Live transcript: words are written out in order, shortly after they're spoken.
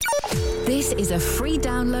This is a free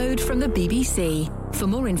download from the BBC. For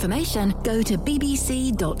more information, go to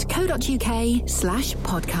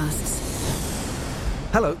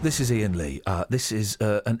bbc.co.uk/podcasts. Hello, this is Ian Lee. This is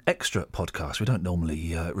an extra podcast. We don't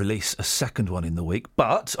normally release a second one in the week,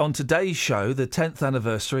 but on today's show, the 10th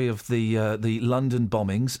anniversary of the London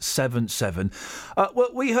bombings, 7/7, well,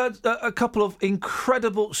 we heard a couple of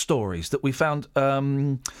incredible stories that we found.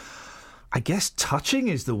 I guess touching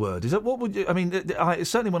is the word. Is that what would you? I mean,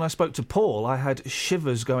 certainly when I spoke to Paul, I had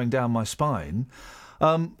shivers going down my spine.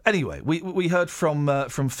 Anyway, we heard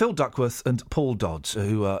from Phil Duckworth and Paul Dodds,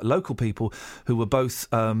 who are local people who were both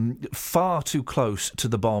far too close to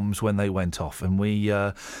the bombs when they went off, and we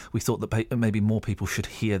thought that maybe more people should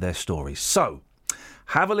hear their stories. So,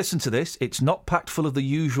 have a listen to this. It's not packed full of the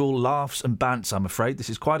usual laughs and bants, I'm afraid. This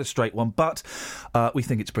is quite a straight one, but we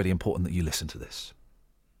think it's pretty important that you listen to this.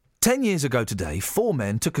 10 years ago today, 4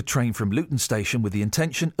 men took a train from Luton Station with the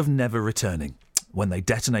intention of never returning. When they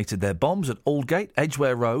detonated their bombs at Aldgate,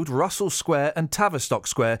 Edgware Road, Russell Square and Tavistock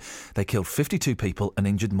Square, they killed 52 people and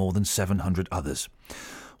injured more than 700 others.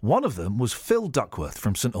 One of them was Phil Duckworth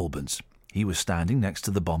from St Albans. He was standing next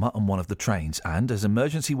to the bomber on one of the trains, and as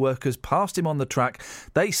emergency workers passed him on the track,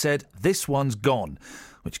 they said, "This one's gone,"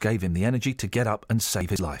 which gave him the energy to get up and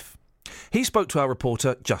save his life. He spoke to our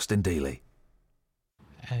reporter, Justin Dealey.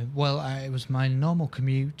 It was my normal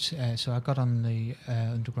commute, so I got on the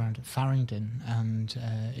underground at Farringdon, and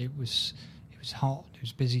it was hot. It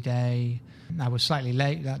was a busy day. I was slightly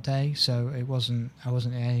late that day, so I wasn't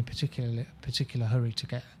in any particular hurry to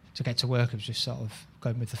get to work. I was just sort of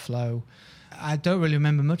going with the flow. I don't really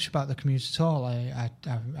remember much about the commute at all. I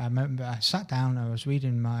remember I sat down. I was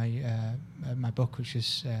reading my book, which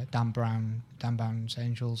is Dan Brown's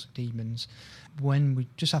Angels and Demons. When we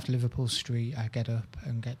just after Liverpool Street, I get up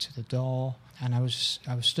and get to the door, and I was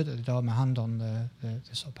stood at the door, my hand on the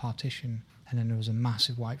sort of partition, and then there was a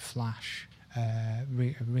massive white flash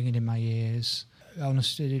ringing in my ears.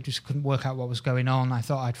 Honestly, I just couldn't work out what was going on. I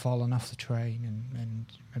thought I'd fallen off the train and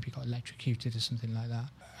maybe got electrocuted or something like that.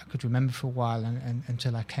 I could remember for a while and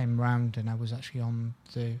until I came round and I was actually on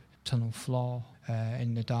the tunnel floor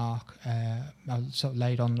in the dark. I was sort of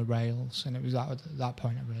laid on the rails, and it was at that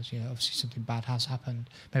point I realised, obviously something bad has happened.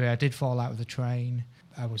 Maybe I did fall out of the train.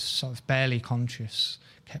 I was sort of barely conscious,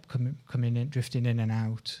 kept coming in, drifting in and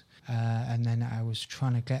out. And then I was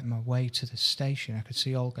trying to get my way to the station. I could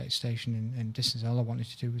see Aldgate Station in distance. All I wanted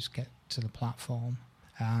to do was get to the platform.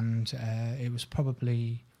 And it was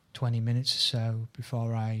probably 20 minutes or so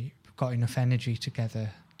before I got enough energy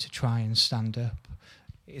together to try and stand up.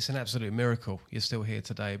 It's an absolute miracle you're still here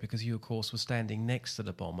today, because you, of course, were standing next to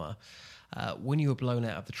the bomber. When you were blown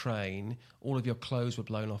out of the train, all of your clothes were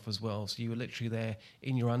blown off as well. So you were literally there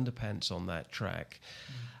in your underpants on that track.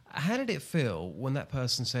 How did it feel when that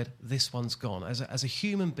person said, "This one's gone"? As a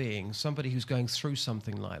human being, somebody who's going through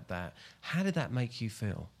something like that, how did that make you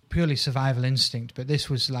feel? Purely survival instinct, but this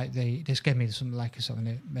was like this gave me something like a sort of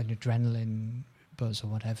an adrenaline buzz or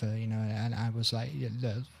whatever, and I was like,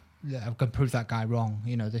 I'm going to prove that guy wrong.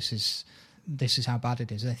 This is how bad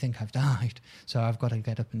it is. They think I've died, so I've got to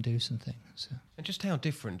get up and do something. So. And just how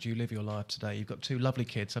different do you live your life today? You've got 2 lovely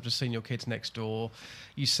kids. I've just seen your kids next door.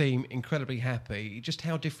 You seem incredibly happy. Just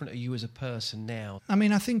how different are you as a person now? I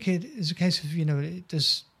mean, I think it is a case of, it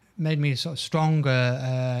just made me sort of stronger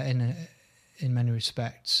in many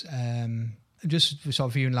respects. Just sort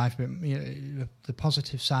of viewing life, the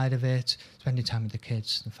positive side of it, spending time with the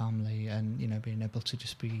kids, the family, and being able to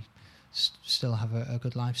just still have a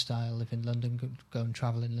good lifestyle, live in London, go and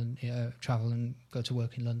travel and go to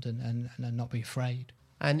work in London, and not be afraid.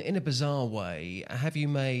 And in a bizarre way, have you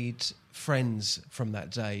made friends from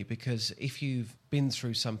that day? Because if you've been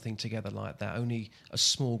through something together like that, only a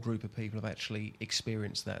small group of people have actually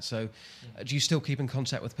experienced that. So do you still keep in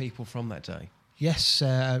contact with people from that day? Yes,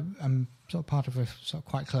 I'm sort of part of a sort of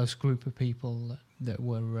quite close group of people that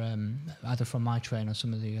were either from my train or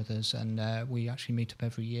some of the others, and we actually meet up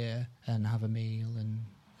every year and have a meal and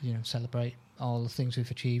celebrate all the things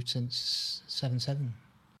we've achieved since 7/7.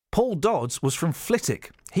 Paul Dodds was from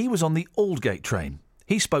Flitwick. He was on the Aldgate train.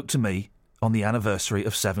 He spoke to me on the anniversary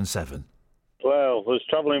of 7/7. Well, I was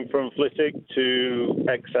travelling from Flitwick to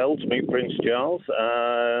XL to meet Prince Charles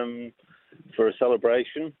for a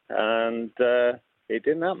celebration, and it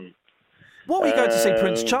didn't happen. What were you going to see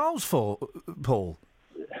Prince Charles for, Paul?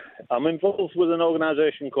 I'm involved with an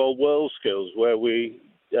organisation called World Skills, where we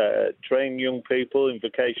train young people in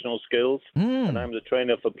vocational skills, and I'm the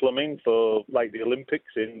trainer for plumbing for, like, the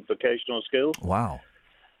Olympics in vocational skills. Wow.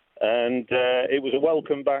 And it was a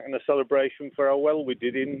welcome back and a celebration for how well we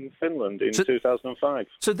did in Finland in 2005.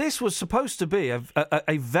 So this was supposed to be a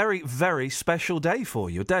very, very special day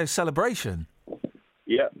for you, a day of celebration.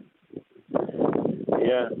 Yeah.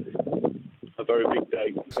 Yeah. A very big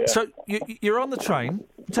day. Yeah. So you're on the train.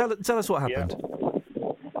 Tell us what happened. Yeah.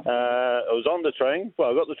 I was on the train.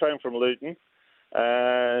 Well, I got the train from Luton.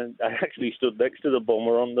 And I actually stood next to the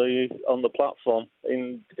bomber on the platform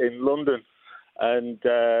in London. And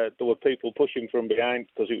there were people pushing from behind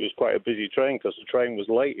because it was quite a busy train because the train was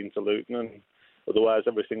late into Luton and otherwise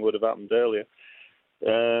everything would have happened earlier.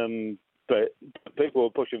 But people were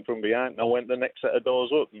pushing from behind and I went the next set of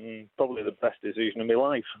doors up and probably the best decision of my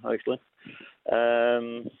life, actually.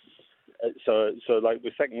 So like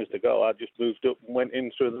with seconds to go, I just moved up and went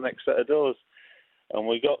in through the next set of doors. And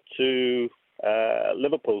we got to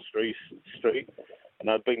Liverpool Street and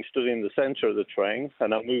I'd been stood in the centre of the train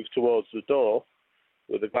and I moved towards the door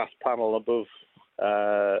with a glass panel above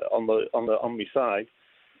on my side,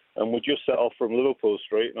 and we just set off from Liverpool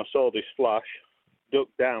Street and I saw this flash,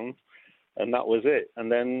 ducked down, and that was it.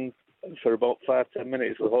 And then for about 5-10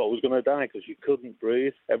 minutes I thought I was going to die because you couldn't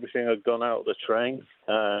breathe. Everything had gone out of the train,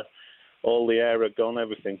 all the air had gone,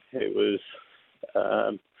 everything. It was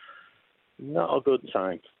not a good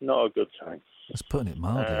time. Not a good time. That's putting it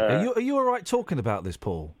mildly. Are you all right talking about this,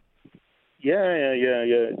 Paul? Yeah.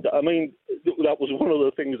 I mean, that was one of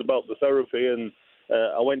the things about the therapy, and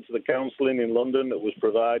I went to the counselling in London that was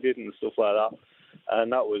provided and stuff like that,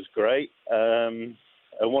 and that was great. And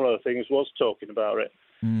one of the things was talking about it.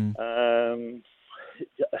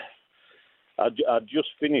 I'd just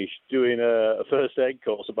finished doing a first aid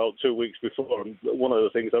course about 2 weeks before, and one of the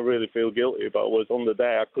things I really feel guilty about was on the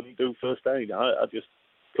day I couldn't do first aid. I just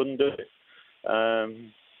couldn't do it.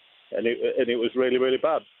 And it was really, really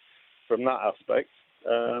bad from that aspect.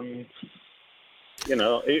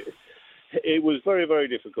 It was very, very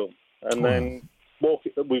difficult. And then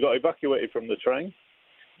we got evacuated from the train,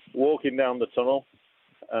 walking down the tunnel,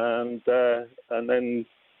 and then,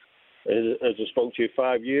 as I spoke to you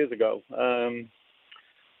 5 years ago,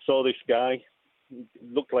 saw this guy,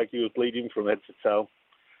 looked like he was bleeding from head to toe,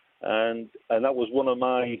 and that was one of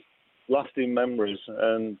my lasting memories.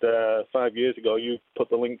 And 5 years ago, you put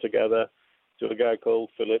the link together to a guy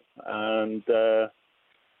called Philip, and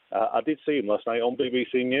I did see him last night on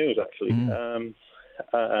BBC News, actually.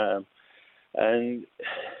 And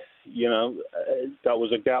that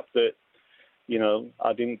was a gap that,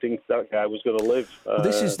 I didn't think that guy was going to live.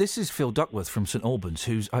 This is Phil Duckworth from St Albans,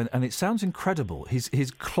 and it sounds incredible.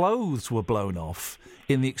 His clothes were blown off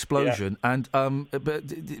in the explosion, and but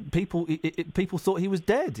people thought he was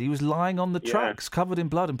dead. He was lying on the tracks, covered in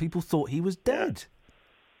blood, and people thought he was dead.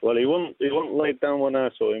 Well, he wasn't laid down when I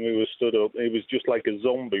saw him. He was stood up. He was just like a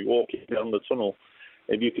zombie walking down the tunnel.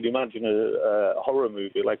 If you could imagine a horror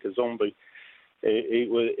movie like a zombie, he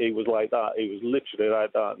was like that. He was literally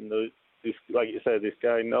like that. And this, like you said, this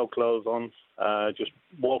guy, no clothes on, just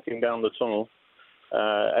walking down the tunnel.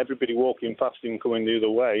 Everybody walking past him coming the other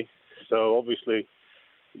way. So obviously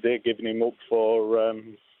they're giving him up for,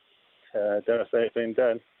 dare I say it, being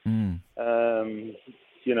dead. And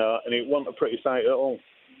it wasn't a pretty sight at all.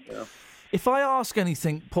 If I ask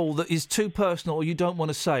anything, Paul, that is too personal or you don't want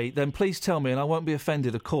to say, then please tell me, and I won't be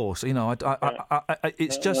offended, of course.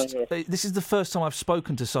 It's just this is the first time I've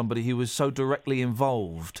spoken to somebody who was so directly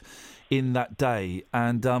involved in that day.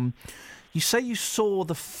 And you say you saw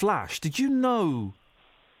the flash. Did you know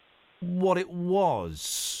what it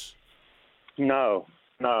was? No.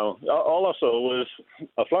 All I saw was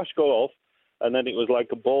a flash go off, and then it was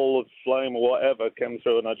like a ball of flame or whatever came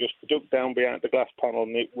through, and I just ducked down behind the glass panel,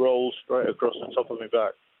 and it rolled straight across the top of my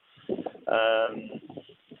back.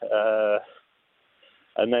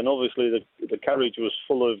 And then obviously the carriage was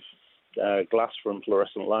full of glass from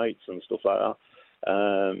fluorescent lights and stuff like that.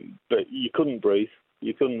 But you couldn't breathe.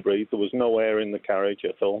 There was no air in the carriage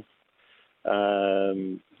at all.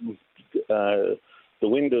 The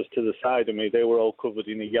windows to the side of me, they were all covered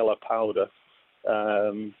in a yellow powder.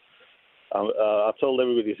 I told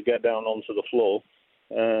everybody to get down onto the floor.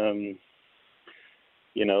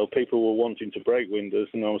 People were wanting to break windows,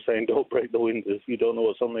 and I was saying, don't break the windows. You don't know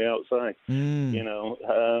what's on the outside.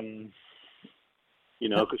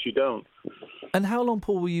 Because you don't. And how long,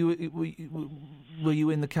 Paul, were you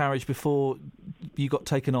in the carriage before you got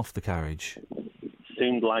taken off the carriage?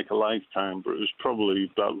 Seemed like a lifetime, but it was probably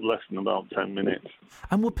less than about 10 minutes.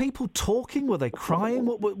 And were people talking? Were they crying?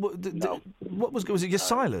 No. What was it? Just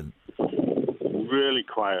silent? Really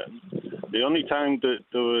quiet. The only time that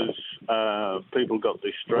there was people got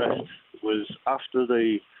distressed was after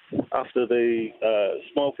the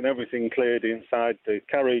smoke and everything cleared inside the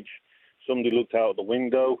carriage. Somebody looked out the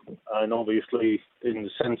window, and obviously in the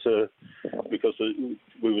centre, because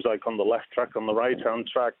we was like on the left track, on the right-hand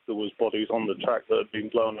track, there was bodies on the track that had been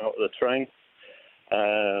blown out of the train.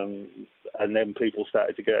 And then people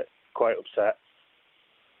started to get quite upset.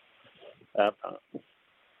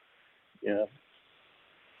 Yeah.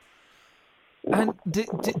 And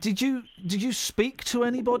did you speak to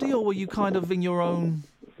anybody, or were you kind of in your own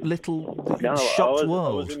little shocked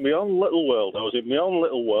world? I was in my own little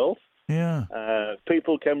world. Yeah.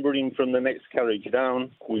 People came running from the next carriage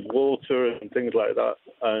down with water and things like that,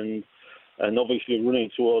 and obviously running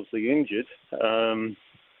towards the injured.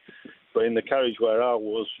 But in the carriage where I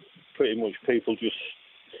was, pretty much people just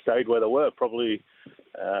stayed where they were, probably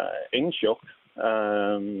in shock.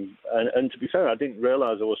 And to be fair, I didn't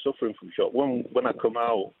realise I was suffering from shock. When I come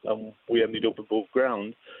out and we ended up above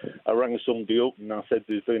ground, I rang somebody up and I said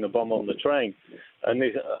there's been a bomb on the train. And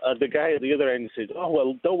the guy at the other end said, "Oh,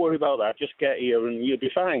 well, don't worry about that. Just get here and you'll be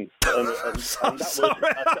fine."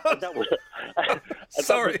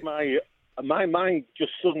 Sorry. My mind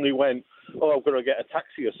just suddenly went, "Oh, I've got to get a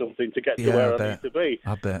taxi or something to get to where I need to be."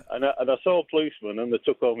 I bet. And I saw a policeman and they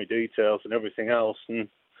took all my details and everything else, and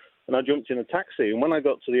I jumped in a taxi. And when I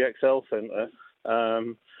got to the XL Centre,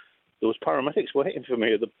 there was paramedics waiting for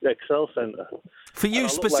me at the XL Centre. For you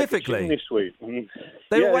specifically? Like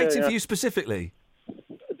they were waiting for you specifically?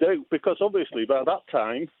 Because obviously by that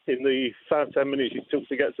time, in the 5-10 minutes it took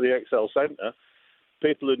to get to the XL Centre,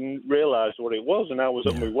 people hadn't realised what it was, and I was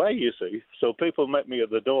on my way, you see. So people met me at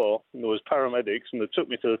the door, and there was paramedics, and they took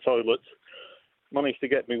me to the toilet, managed to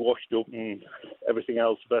get me washed up and everything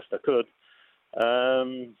else best I could.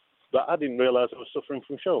 But I didn't realise I was suffering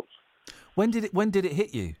from shock. When did it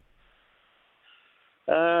hit you?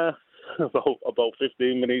 About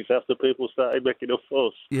 15 minutes after people started making a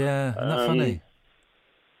fuss. Yeah, isn't that funny?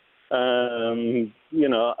 And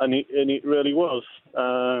it really was.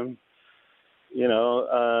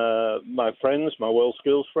 My friends, my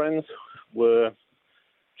WorldSkills friends, were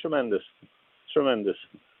tremendous. I'm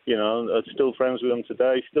still friends with them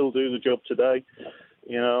today. Still do the job today.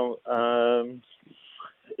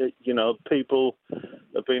 People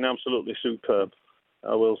have been absolutely superb.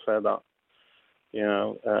 I will say that. It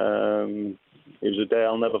was a day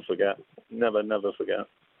I'll never forget. Never forget.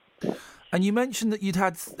 And you mentioned that you'd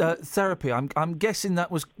had therapy. I'm guessing that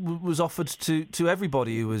was offered to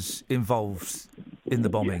everybody who was involved in the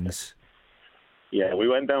bombings. Yeah, we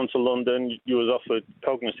went down to London. You was offered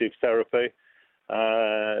cognitive therapy.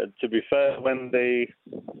 To be fair, when the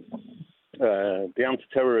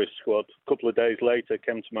anti-terrorist squad, a couple of days later,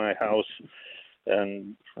 came to my house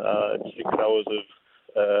and 6 hours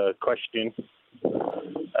of questioning.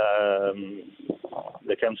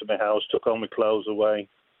 They came to my house, took all my clothes away,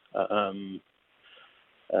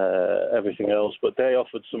 everything else. But they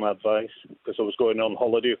offered some advice because I was going on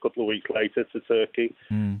holiday a couple of weeks later to Turkey.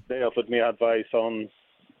 They offered me advice on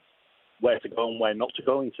where to go and where not to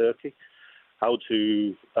go in Turkey, how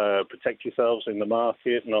to protect yourselves in the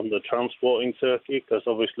market and on the transport in Turkey, because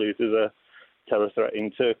obviously there's a terror threat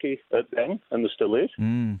in Turkey then, and there still is.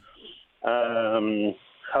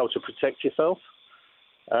 How to protect yourself.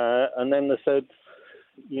 And then they said,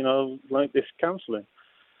 like this counselling.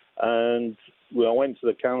 And I went to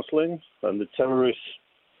the counselling, and the terrorist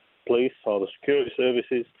police or the security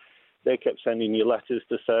services, they kept sending you letters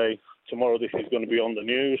to say, tomorrow this is going to be on the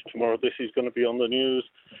news, tomorrow this is going to be on the news,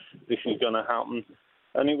 this is going to happen.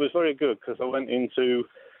 And it was very good because I went into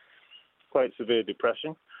quite severe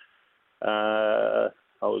depression. I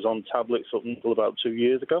was on tablets up until about 2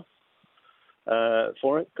 years ago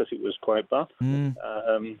for it because it was quite bad.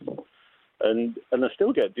 And I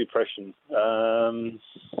still get depression,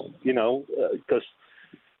 because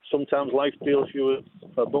sometimes life deals you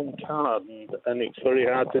a bum card, and it's very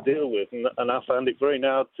hard to deal with. And I find it very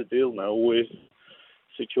hard to deal now with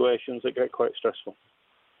situations that get quite stressful.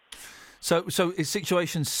 So is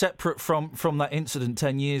situations separate from that incident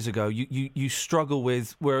 10 years ago you struggle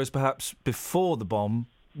with, whereas perhaps before the bomb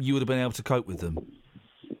you would have been able to cope with them?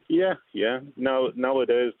 Yeah.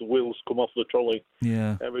 Nowadays the wheels come off the trolley.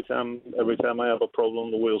 Yeah. Every time I have a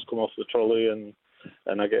problem, the wheels come off the trolley, and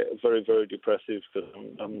I get very, very depressive because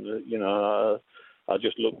I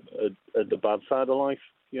just look at the bad side of life,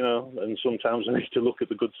 and sometimes I need to look at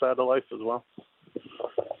the good side of life as well.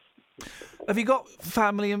 Have you got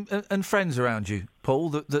family and friends around you, Paul,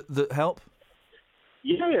 that help?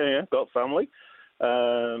 Yeah. Got family.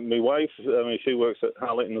 My wife, she works at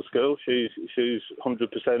Harlington School. She's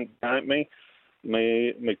 100% behind me.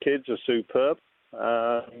 My kids are superb.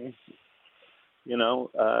 You know,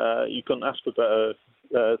 you couldn't ask for better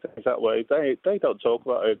things that way. They don't talk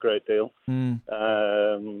about it a great deal.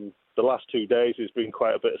 The last 2 days there's been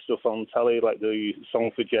quite a bit of stuff on telly, like the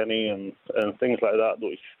Song for Jenny and things like that,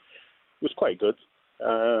 which was quite good.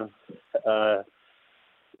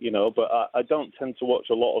 You know, but I don't tend to watch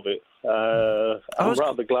a lot of it. I'm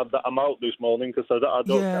rather glad that I'm out this morning because I don't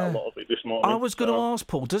get a lot of it this morning. I was going to ask,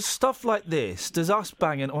 Paul, does stuff like this, does us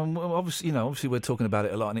banging, obviously we're talking about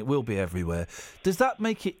it a lot and it will be everywhere, does that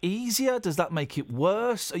make it easier? Does that make it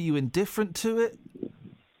worse? Are you indifferent to it?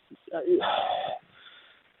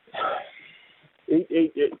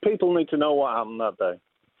 People need to know what happened that day.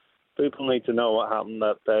 People need to know what happened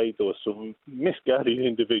that day. There were some misguided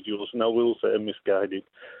individuals, and I will say misguided.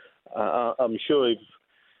 I'm sure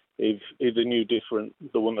if they knew different,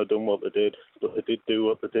 they wouldn't have done what they did, but they did do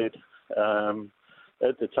what they did.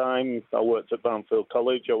 At the time, I worked at Banfield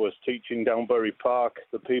College. I was teaching down Bury Park.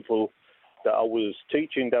 The people that I was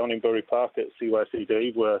teaching down in Bury Park at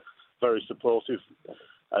CYCD were very supportive,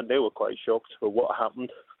 and they were quite shocked at what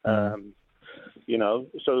happened. You know,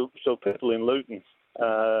 so people in Luton,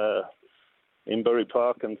 in Bury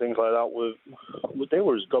Park and things like that they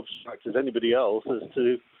were as gobsmacked as anybody else as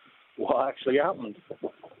to what actually happened.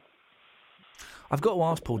 I've got to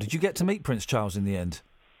ask, Paul, did you get to meet Prince Charles in the end?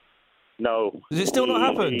 No. Has it still not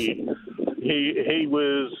happened? He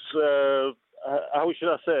was, how should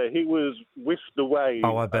I say, he was whisked away.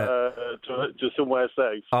 Oh, I bet. To somewhere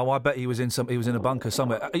safe. Oh, I bet he was in a bunker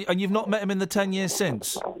somewhere. And you've not met him in the 10 years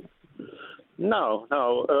since? No.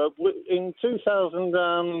 In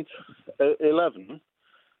 2011,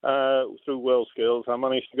 through WorldSkills, I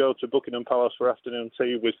managed to go to Buckingham Palace for afternoon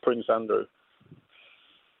tea with Prince Andrew.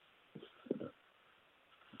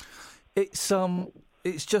 It's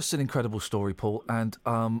just an incredible story, Paul, and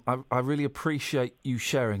I really appreciate you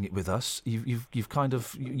sharing it with us. You've kind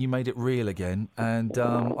of made it real again, and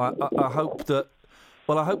I hope that.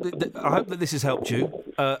 Well, I hope that this has helped you,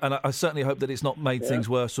 and I certainly hope that it's not made things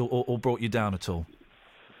worse or brought you down at all.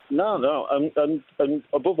 No, and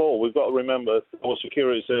above all, we've got to remember our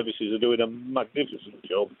security services are doing a magnificent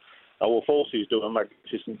job. Our forces do a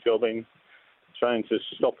magnificent job in trying to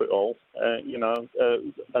stop it all. You know,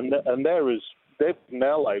 and they've put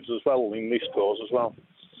their lives as well in this cause as well.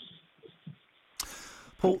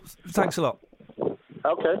 Paul, thanks a lot.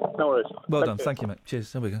 Okay, no worries. Well done, thank you, mate.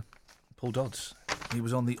 Cheers. There we go. Paul Dodds. He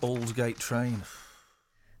was on the Aldgate train.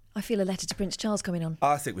 I feel a letter to Prince Charles coming on.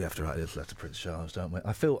 I think we have to write a little letter to Prince Charles, don't we?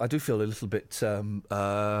 I do feel a little bit.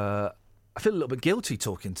 I feel a little bit guilty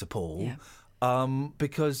talking to Paul,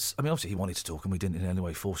 because I mean, obviously he wanted to talk, and we didn't in any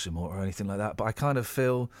way force him or anything like that. But I kind of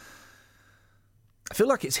feel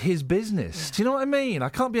like it's his business. Yeah. Do you know what I mean? I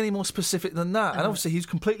can't be any more specific than that. And obviously he's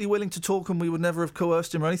completely willing to talk, and we would never have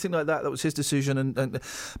coerced him or anything like that. That was his decision. But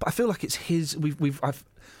I feel like it's his.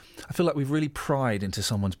 I feel like we've really pried into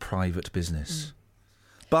someone's private business.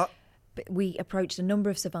 But we approached a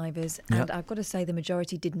number of survivors, and I've got to say the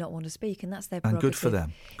majority did not want to speak, and that's their prerogative. And good for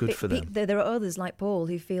them. Good for them. There are others like Paul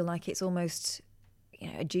who feel like it's almost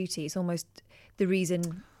a duty. It's almost the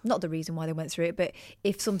reason, not the reason why they went through it, but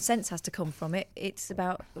if some sense has to come from it, it's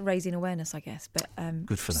about raising awareness, I guess. But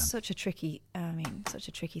good for them. Such a tricky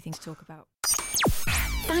thing to talk about.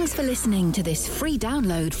 Thanks for listening to this free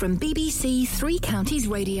download from BBC Three Counties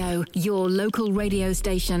Radio, your local radio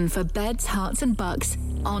station for beds, hearts and bucks,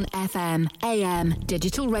 on FM, AM,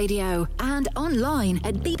 digital radio, and online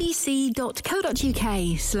at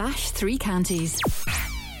bbc.co.uk/3counties.